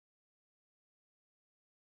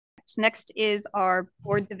Next is our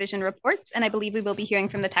board division reports, and I believe we will be hearing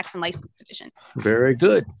from the tax and license division. Very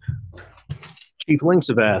good. Chief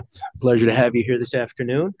Linksavath, pleasure to have you here this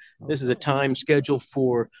afternoon. This is a time scheduled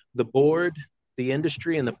for the board, the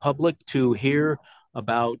industry, and the public to hear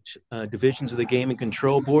about divisions of the Gaming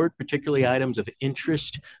Control Board, particularly items of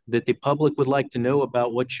interest that the public would like to know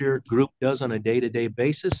about what your group does on a day-to-day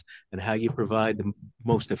basis and how you provide the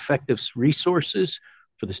most effective resources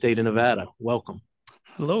for the state of Nevada. Welcome.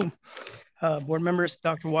 Hello, board members,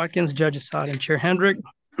 Dr. Watkins, Judge Assad, and Chair Hendrick,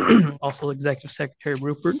 also Executive Secretary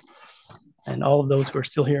Rupert, and all of those who are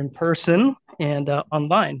still here in person and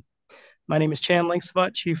online. My name is Chan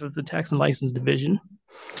Linksavath, Chief of the Tax and License Division.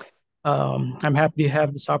 I'm happy to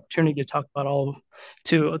have this opportunity to talk about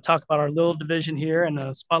our little division here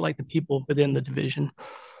and spotlight the people within the division.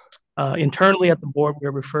 Internally at the board,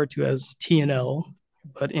 we're referred to as T&L,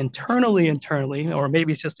 but internally, or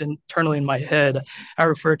maybe it's just internally in my head, I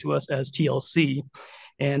refer to us as TLC,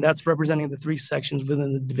 and that's representing the three sections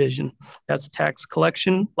within the division. That's tax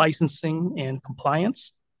collection, licensing, and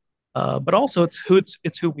compliance. But also, it's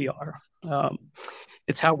who we are.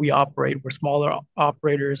 It's how we operate. We're smaller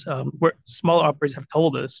operators. Smaller operators have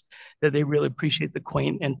told us that they really appreciate the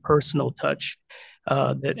quaint and personal touch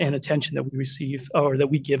and attention that we receive or that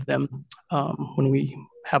we give them when we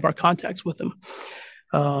have our contacts with them.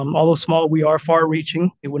 Although small, we are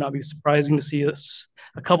far-reaching. It would not be surprising to see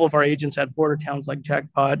a couple of our agents at border towns like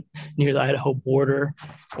Jackpot near the Idaho border,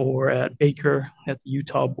 or at Baker at the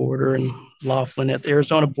Utah border, and Laughlin at the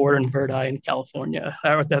Arizona border, and Verdi in California,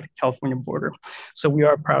 at the California border. So we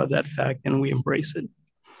are proud of that fact, and we embrace it.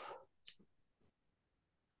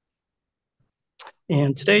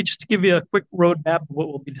 And today, just to give you a quick roadmap of what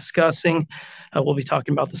we'll be discussing, we'll be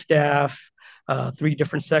talking about the staff, three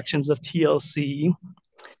different sections of TLC.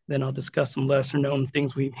 Then I'll discuss some lesser known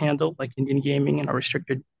things we've handled, like Indian gaming and our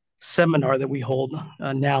restricted seminar that we hold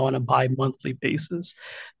now on a bi-monthly basis.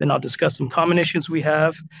 Then I'll discuss some common issues we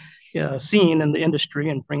have seen in the industry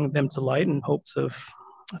and bring them to light in hopes of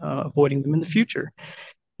avoiding them in the future.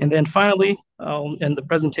 And then finally, I'll end the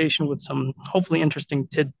presentation with some hopefully interesting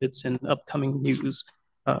tidbits and upcoming news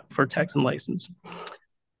for tax and license.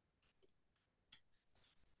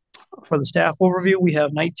 For the staff overview, we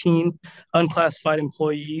have 19 unclassified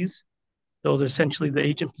employees. Those are essentially the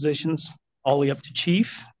agent positions all the way up to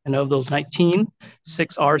chief. And of those 19,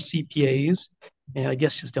 6 are CPAs. And I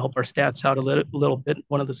guess just to help our stats out a little bit,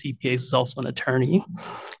 one of the CPAs is also an attorney.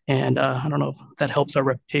 And I don't know if that helps our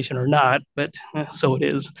reputation or not, but so it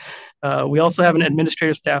is. We also have an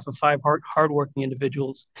administrative staff of 5 hardworking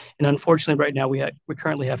individuals. And unfortunately, right now, we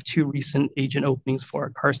currently have 2 recent agent openings for our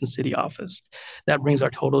Carson City office. That brings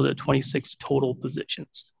our total to 26 total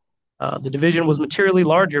positions. The division was materially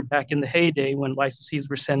larger back in the heyday when licensees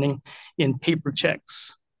were sending in paper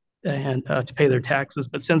checks and to pay their taxes.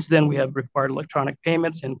 But since then, we have required electronic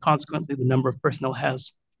payments, and consequently, the number of personnel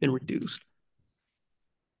has been reduced.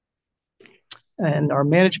 And our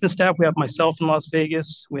management staff, we have myself in Las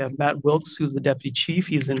Vegas. We have Matt Wilkes, who's the deputy chief.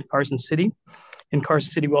 He's in Carson City. In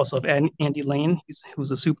Carson City, we also have Andy Lane,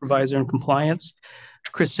 who's a supervisor in compliance.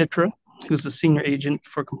 Chris Citra, who's the senior agent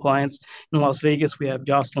for compliance. In Las Vegas, we have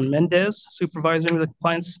Jocelyn Mendez, supervisor in the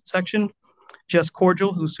compliance section. Jess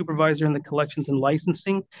Cordial, who's supervisor in the collections and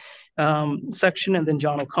licensing section, and then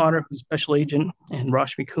John O'Connor, who's special agent, and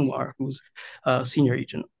Rashmi Kumar, who's senior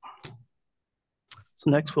agent. So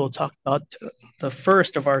next we'll talk about the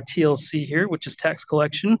first of our TLC here, which is tax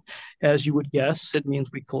collection. As you would guess, it means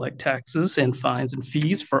we collect taxes and fines and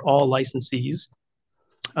fees for all licensees.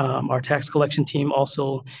 Our tax collection team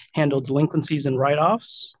also handled delinquencies and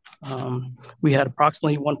write-offs. We had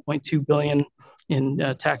approximately $1.2 billion in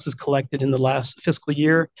taxes collected in the last fiscal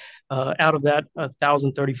year. Out of that,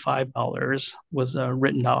 $1,035 was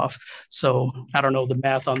written off. So I don't know the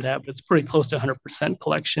math on that, but it's pretty close to 100%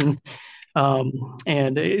 collection.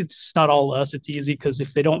 And it's not all us. It's easy because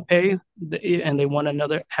if they don't pay and they want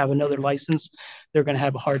have another license, they're going to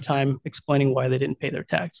have a hard time explaining why they didn't pay their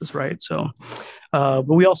taxes, right? So, but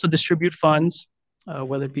we also distribute funds,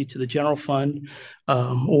 whether it be to the general fund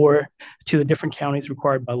or to the different counties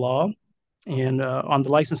required by law. And on the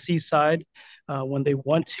licensee side, when they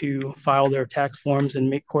want to file their tax forms and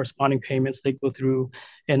make corresponding payments, they go through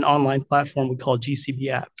an online platform we call GCB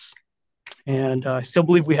Apps. And I still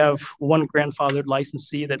believe we have one grandfathered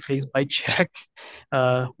licensee that pays by check,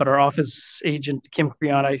 but our office agent, Kim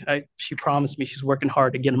Creon, she promised me she's working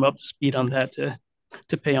hard to get them up to speed on that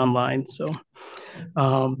to pay online. So,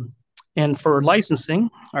 and for licensing,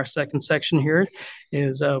 our second section here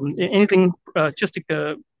is anything just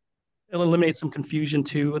to eliminate some confusion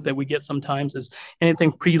too that we get sometimes is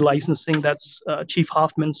anything pre-licensing. That's Chief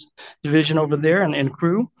Hoffman's division over there and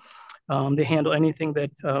crew. They handle anything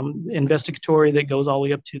that investigatory that goes all the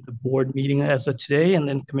way up to the board meeting as of today, and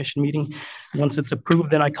then commission meeting. Once it's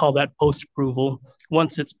approved, then I call that post-approval.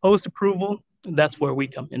 Once it's post-approval, that's where we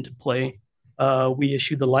come into play. We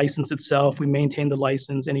issue the license itself. We maintain the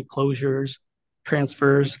license, any closures,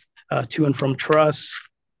 transfers to and from trusts,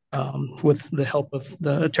 with the help of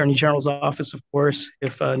the Attorney General's office, of course,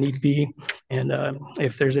 if need be. And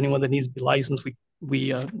if there's anyone that needs to be licensed,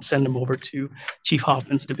 we send them over to Chief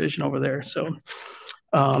Hoffman's division over there. So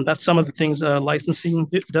that's some of the things licensing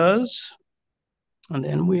does. And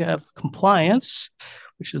then we have compliance,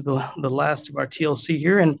 which is the last of our TLC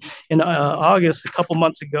here. And in August, a couple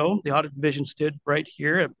months ago, the audit division stood right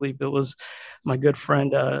here. I believe it was my good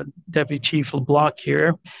friend, Deputy Chief LeBlanc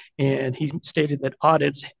here. And he stated that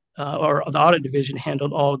audits, or the audit division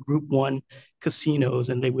handled all Group 1 casinos,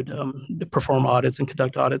 and they would perform audits and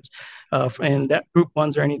conduct audits. And that Group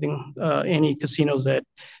 1s are anything, any casinos that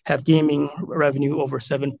have gaming revenue over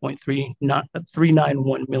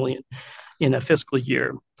 7.391 million in a fiscal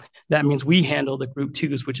year. That means we handle the Group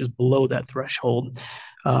 2s, which is below that threshold.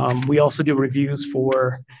 We also do reviews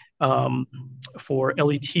for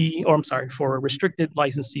LET, or I'm sorry, for restricted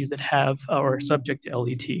licensees that have or are subject to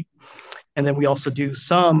LET. And then we also do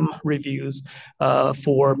some reviews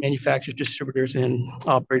for manufacturers, distributors, and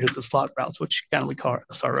operators of slot routes, which kind of we call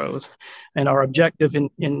SROs. And our objective in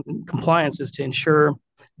compliance is to ensure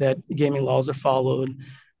that gaming laws are followed,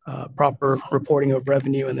 proper reporting of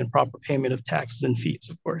revenue, and then proper payment of taxes and fees,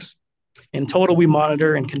 of course. In total, we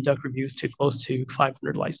monitor and conduct reviews to close to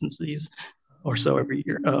 500 licensees or so every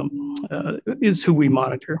year, is who we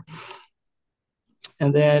monitor.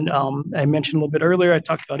 And then I mentioned a little bit earlier, I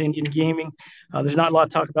talked about Indian gaming. There's not a lot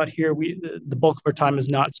to talk about here. The bulk of our time is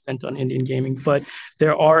not spent on Indian gaming, but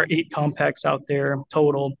there are 8 compacts out there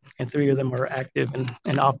total, and 3 of them are active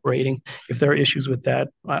and operating. If there are issues with that,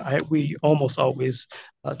 we almost always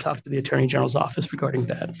talk to the Attorney General's office regarding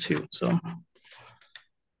that too. So,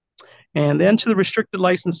 and then to the restricted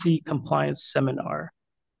licensee compliance seminar.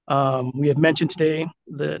 We have mentioned today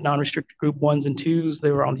the non-restricted Group 1s and 2s.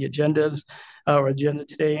 They were on the agenda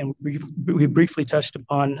today, and we briefly touched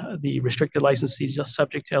upon the restricted licensees just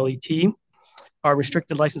subject to LET. Our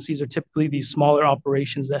restricted licensees are typically these smaller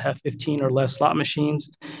operations that have 15 or less slot machines.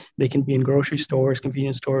 They can be in grocery stores,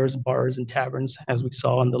 convenience stores, bars, and taverns, as we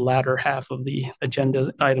saw in the latter half of the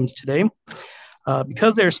agenda items today.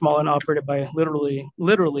 Because they're small and operated by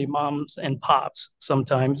literally moms and pops,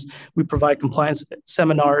 sometimes we provide compliance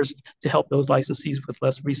seminars to help those licensees with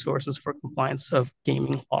less resources for compliance of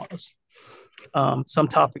gaming laws. Some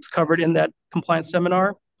topics covered in that compliance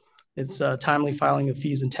seminar: it's timely filing of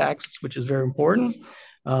fees and taxes, which is very important.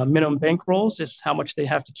 Minimum bankrolls, just how much they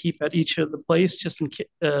have to keep at each of the place, just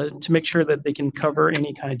to make sure that they can cover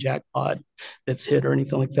any kind of jackpot that's hit or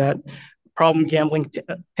anything like that. Problem gambling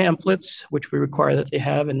pamphlets, which we require that they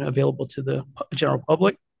have and available to the general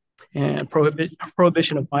public, and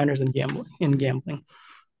prohibition of minors in gambling.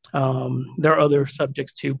 There are other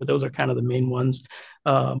subjects too, but those are kind of the main ones.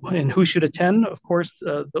 And who should attend? Of course,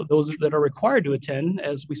 those that are required to attend,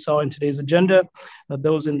 as we saw in today's agenda,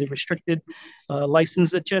 those in the restricted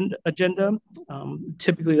license agenda.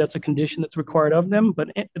 Typically, that's a condition that's required of them, but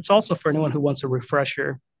it's also for anyone who wants a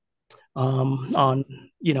refresher on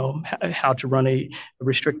how to run a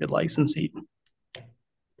restricted licensee.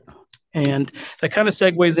 And that kind of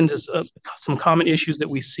segues into some common issues that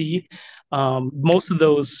we see. Most of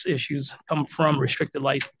those issues come from restricted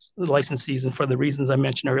licensees, and for the reasons I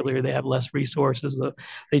mentioned earlier, they have less resources.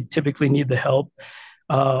 They typically need the help.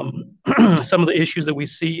 Some of the issues that we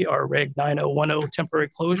see are Reg 9010 temporary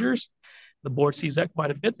closures. The board sees that quite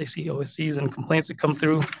a bit. They see OSCs and complaints that come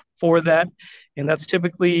through for that. And that's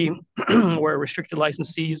typically where restricted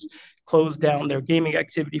licensees close down their gaming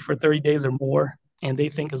activity for 30 days or more. And they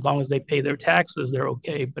think as long as they pay their taxes, they're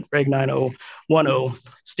okay. But Reg 9010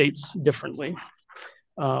 states differently.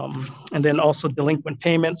 And then also delinquent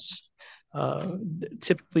payments.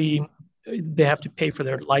 Typically, they have to pay for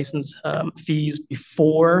their license fees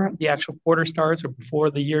before the actual quarter starts or before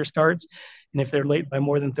the year starts. And if they're late by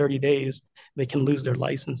more than 30 days, they can lose their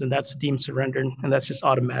license, and that's deemed surrendered, and that's just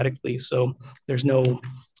automatically. So there's no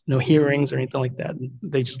hearings or anything like that.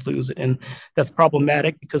 They just lose it. And that's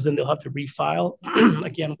problematic because then they'll have to refile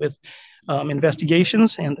again with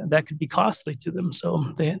investigations, and that could be costly to them.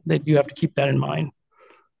 So they do have to keep that in mind.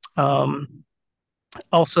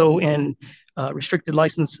 Also in restricted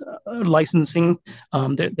licensing,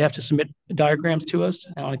 they have to submit diagrams to us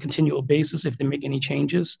on a continual basis if they make any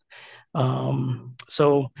changes.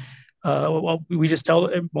 So Well, we just tell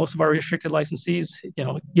most of our restricted licensees,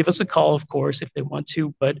 give us a call, of course, if they want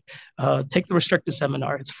to, but take the restricted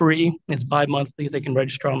seminar. It's free. It's bi-monthly. They can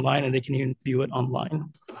register online and they can even view it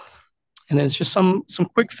online. And then it's just some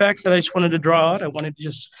quick facts that I just wanted to draw out. I wanted to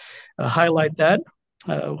just highlight that.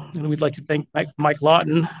 And we'd like to thank Mike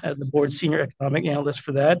Lawton, the board's senior economic analyst,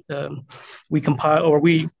 for that.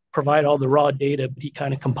 We provide all the raw data, but he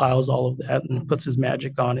kind of compiles all of that and puts his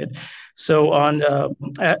magic on it. So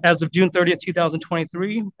as of June 30th,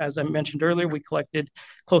 2023, as I mentioned earlier, we collected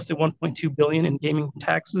close to $1.2 billion in gaming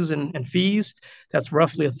taxes and fees. That's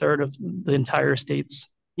roughly a third of the entire state's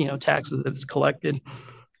taxes that's collected.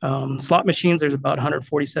 Slot machines, there's about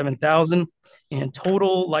 147,000, and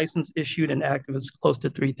total license issued and active is close to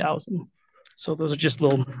 3,000. So those are just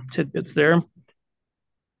little tidbits there.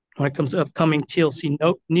 When it comes to upcoming TLC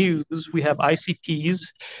news, we have ICPs,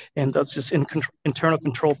 and that's just internal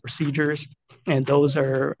control procedures. And those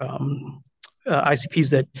are ICPs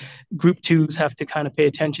that Group 2s have to kind of pay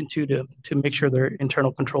attention to make sure their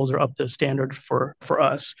internal controls are up to standard for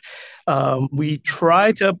us. We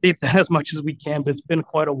try to update that as much as we can, but it's been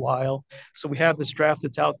quite a while. So we have this draft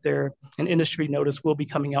that's out there. An industry notice will be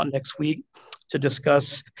coming out next week to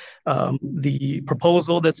discuss the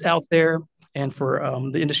proposal that's out there, and for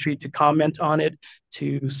the industry to comment on it,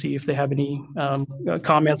 to see if they have any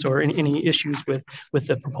comments or any issues with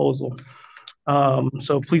the proposal.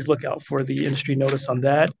 So please look out for the industry notice on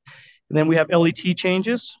that. And then we have LET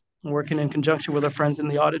changes. Working in conjunction with our friends in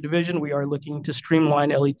the audit division, we are looking to streamline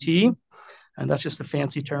LET, and that's just a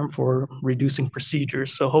fancy term for reducing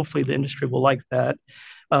procedures. So hopefully the industry will like that.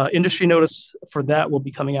 Industry notice for that will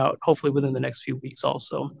be coming out hopefully within the next few weeks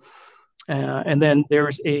also. And then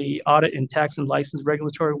there's a audit and tax and license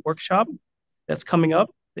regulatory workshop that's coming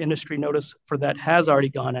up. The industry notice for that has already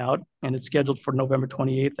gone out, and it's scheduled for November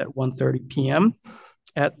 28th at 1:30 p.m.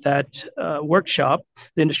 At that workshop,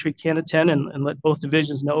 the industry can attend and let both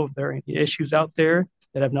divisions know if there are any issues out there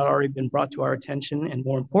that have not already been brought to our attention. And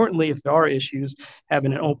more importantly, if there are issues,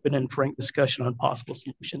 having an open and frank discussion on possible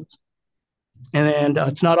solutions. And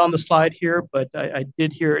it's not on the slide here, but I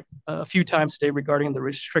did hear it a few times today regarding the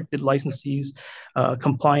restricted licensees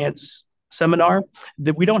compliance seminar.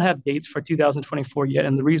 That we don't have dates for 2024 yet,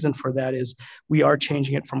 and the reason for that is we are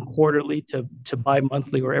changing it from quarterly to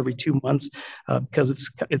bi-monthly or every 2 months because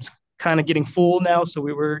it's kind of getting full now. So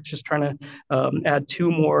we were just trying to add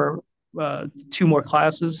two more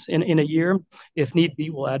classes in a year. If need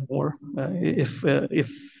be, we'll add more if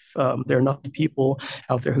there are enough people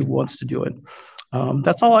out there who wants to do it.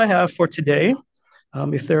 That's all I have for today.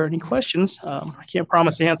 If there are any questions, I can't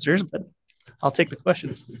promise answers, but I'll take the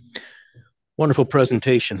questions. Wonderful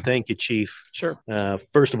presentation. Thank you, Chief. Sure.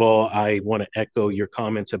 First of all, I want to echo your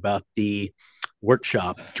comments about the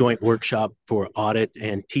joint workshop for audit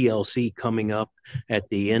and TLC coming up at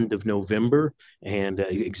the end of November. And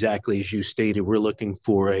exactly as you stated, we're looking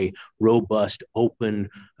for a robust, open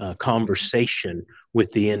conversation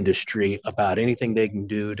with the industry about anything they can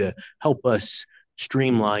do to help us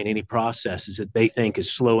streamline any processes that they think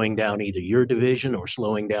is slowing down either your division or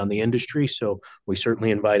slowing down the industry. So we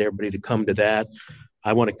certainly invite everybody to come to that.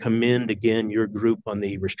 I want to commend again your group on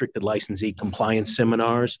the restricted licensee compliance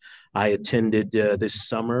seminars. I attended this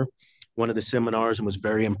summer one of the seminars and was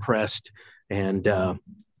very impressed. And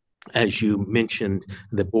as you mentioned,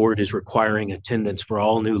 the board is requiring attendance for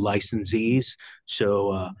all new licensees.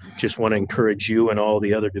 So just want to encourage you and all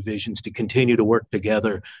the other divisions to continue to work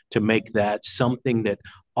together to make that something that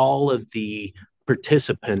all of the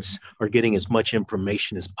participants are getting as much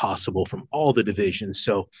information as possible from all the divisions.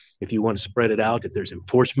 So if you want to spread it out, if there's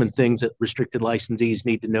enforcement things that restricted licensees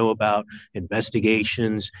need to know about,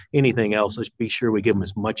 investigations, anything else, let's be sure we give them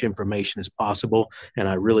as much information as possible. And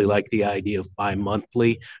I really like the idea of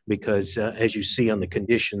bi-monthly because as you see on the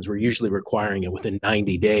conditions, we're usually requiring it within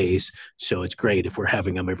 90 days. So it's great if we're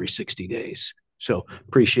having them every 60 days. So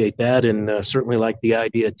appreciate that, and certainly like the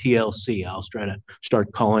idea of TLC. I was trying to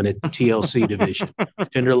start calling it TLC division,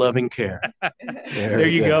 tender loving care. There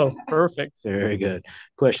you go. Perfect. Very good.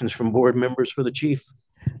 Questions from board members for the chief?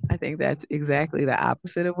 I think that's exactly the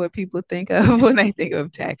opposite of what people think of when they think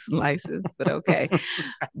of tax and license, but okay.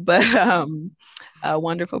 But a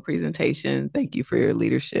wonderful presentation. Thank you for your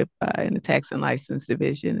leadership in the tax and license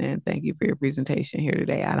division, and thank you for your presentation here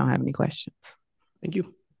today. I don't have any questions. Thank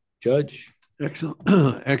you. Judge?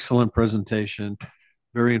 Excellent, excellent presentation.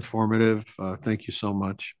 Very informative. Thank you so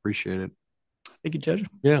much. Appreciate it. Thank you, Judge.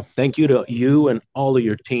 Yeah, thank you to you and all of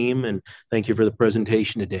your team, and thank you for the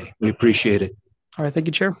presentation today. We appreciate it. All right, thank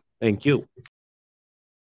you, Chair. Thank you.